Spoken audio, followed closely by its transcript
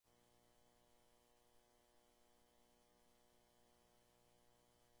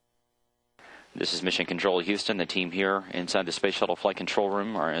This is Mission Control Houston. The team here inside the Space Shuttle Flight Control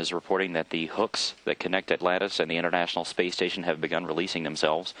Room is reporting that the hooks that connect Atlantis and the International Space Station have begun releasing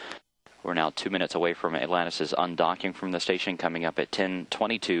themselves. We're now 2 minutes away from Atlantis' undocking from the station, coming up at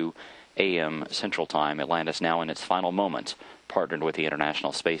 10:22 a.m. Central Time. Atlantis now in its final moment, partnered with the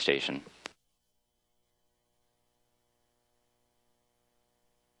International Space Station.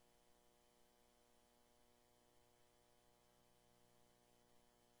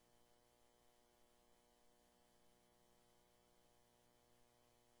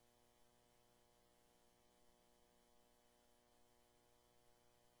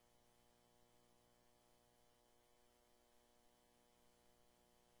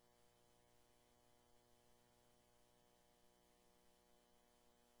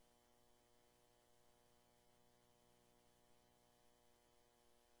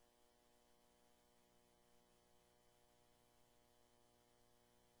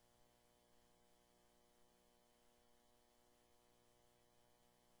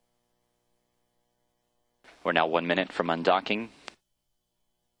 We're now 1 minute from undocking.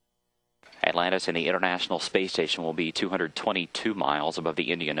 Atlantis and the International Space Station will be 222 miles above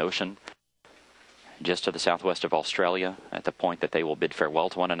the Indian Ocean, just to the southwest of Australia, at the point that they will bid farewell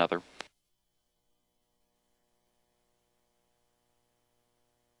to one another.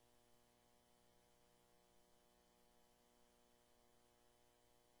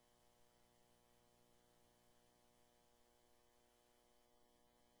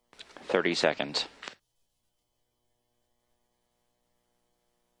 "30 seconds.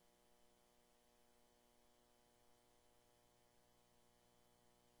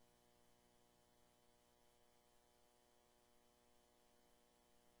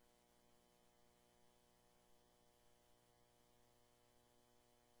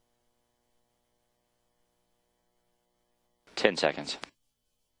 10 seconds.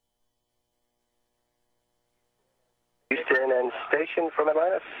 Houston and station from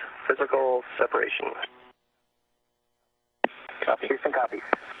Atlantis, physical separation. Copy. Houston, copy.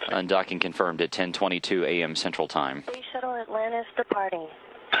 Undocking confirmed at 10:22 a.m. Central Time. Space Shuttle Atlantis departing.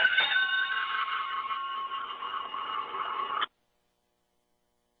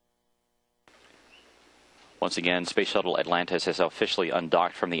 Once again, Space Shuttle Atlantis has officially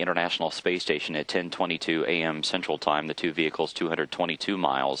undocked from the International Space Station at 10:22 a.m. Central Time. The two vehicles 222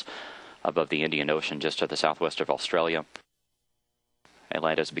 miles above the Indian Ocean, just to the southwest of Australia.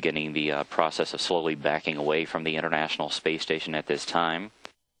 Atlantis beginning the process of slowly backing away from the International Space Station at this time.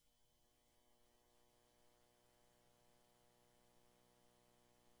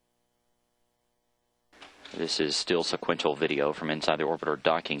 This is still sequential video from inside the orbiter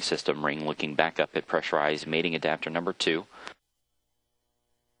docking system ring, looking back up at pressurized mating adapter number 2.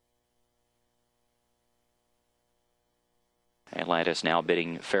 Atlantis now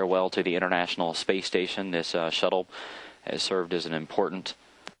bidding farewell to the International Space Station. This shuttle has served as an important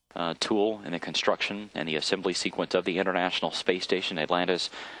tool in the construction and the assembly sequence of the International Space Station. Atlantis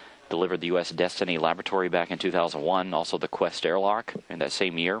delivered the U.S. Destiny Laboratory back in 2001, also the Quest airlock in that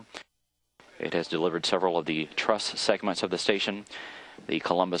same year. It has delivered several of the truss segments of the station, the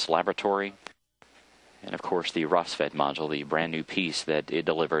Columbus Laboratory, and of course the Rosfed module, the brand new piece that it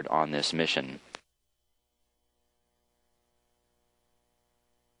delivered on this mission.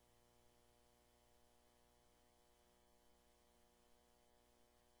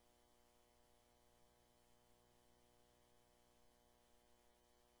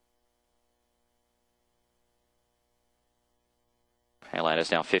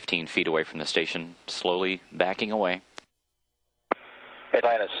 Atlantis now 15 feet away from the station, slowly backing away.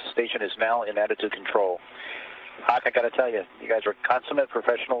 Atlantis, station is now in attitude control. Hawk, I got to tell you, you guys are consummate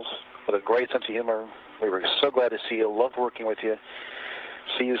professionals with a great sense of humor. We were so glad to see you. Loved working with you.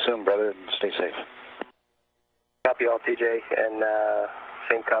 See you soon, brother, and stay safe. Copy all, TJ, and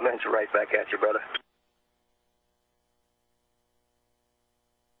same comments right back at you, brother.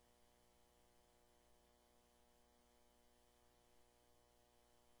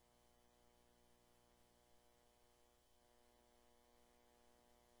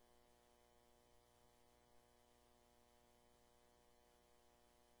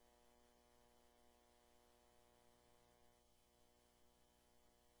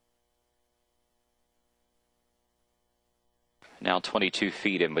 Now 22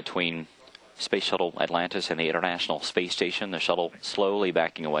 feet in between Space Shuttle Atlantis and the International Space Station. The shuttle slowly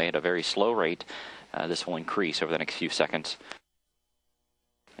backing away at a very slow rate. This will increase over the next few seconds.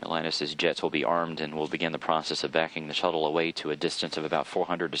 Atlantis' jets will be armed and will begin the process of backing the shuttle away to a distance of about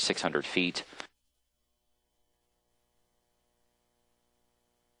 400 to 600 feet.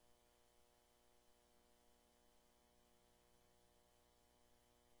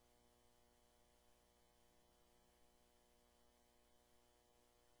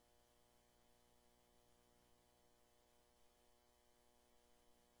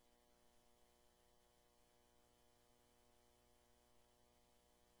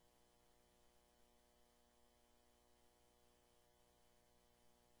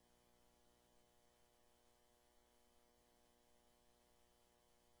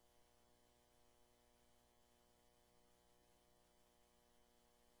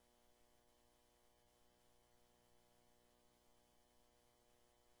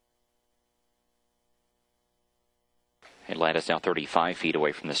 Atlantis now 35 feet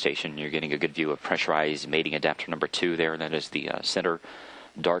away from the station. You're getting a good view of pressurized mating adapter number 2 there. That is the center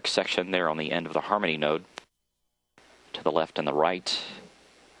dark section there on the end of the Harmony node. To the left and the right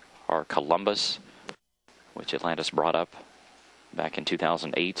are Columbus, which Atlantis brought up back in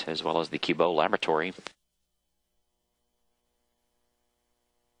 2008, as well as the Cubo laboratory.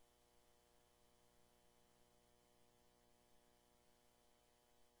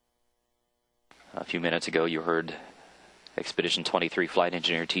 A few minutes ago, you heard Expedition 23 flight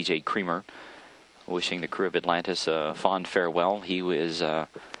engineer T.J. Creamer wishing the crew of Atlantis a fond farewell. He was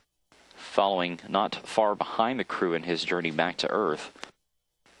following not far behind the crew in his journey back to Earth.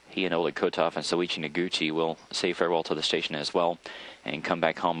 He and Oleg Kotov and Soichi Noguchi will say farewell to the station as well and come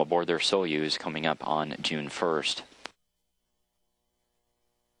back home aboard their Soyuz coming up on June 1st.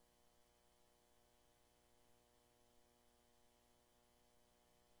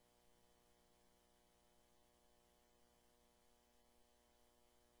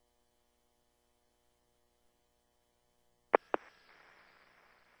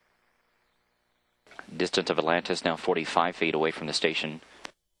 Distance of Atlantis now 45 feet away from the station.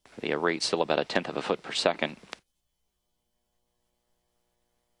 The rate still about 1/10 of a foot per second.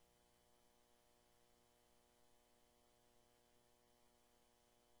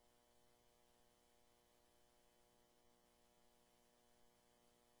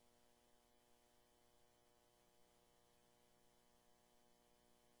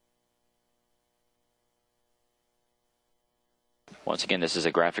 Once again, this is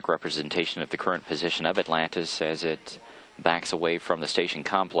a graphic representation of the current position of Atlantis as it backs away from the station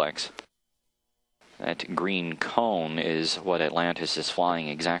complex. That green cone is what Atlantis is flying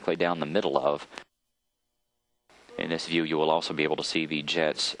exactly down the middle of. In this view, you will also be able to see the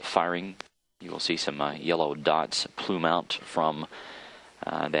jets firing. You will see some yellow dots plume out from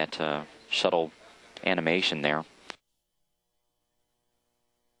that shuttle animation there.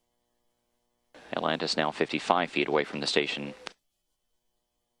 Atlantis now 55 feet away from the station.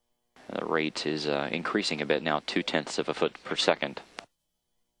 The rate is increasing a bit now, 2/10 of a foot per second.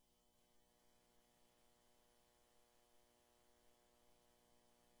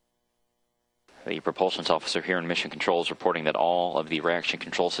 The propulsion officer here in Mission Control is reporting that all of the reaction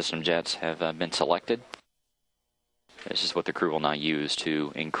control system jets have been selected. This is what the crew will now use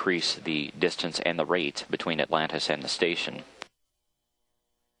to increase the distance and the rate between Atlantis and the station.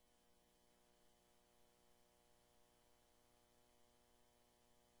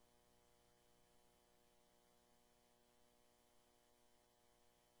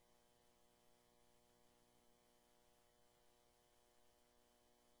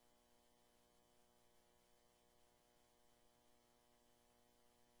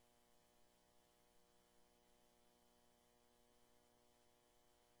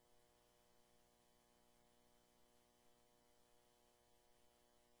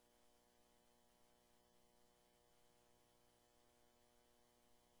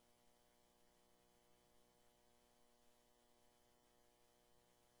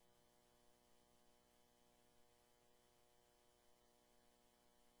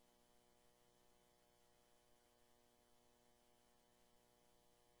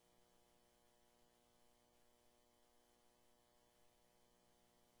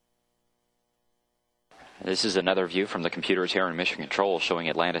 This is another view from the computers here in Mission Control showing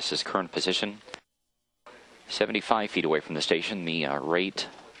Atlantis' current position. 75 feet away from the station. The rate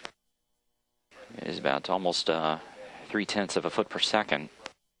is about almost 3/10 of a foot per second.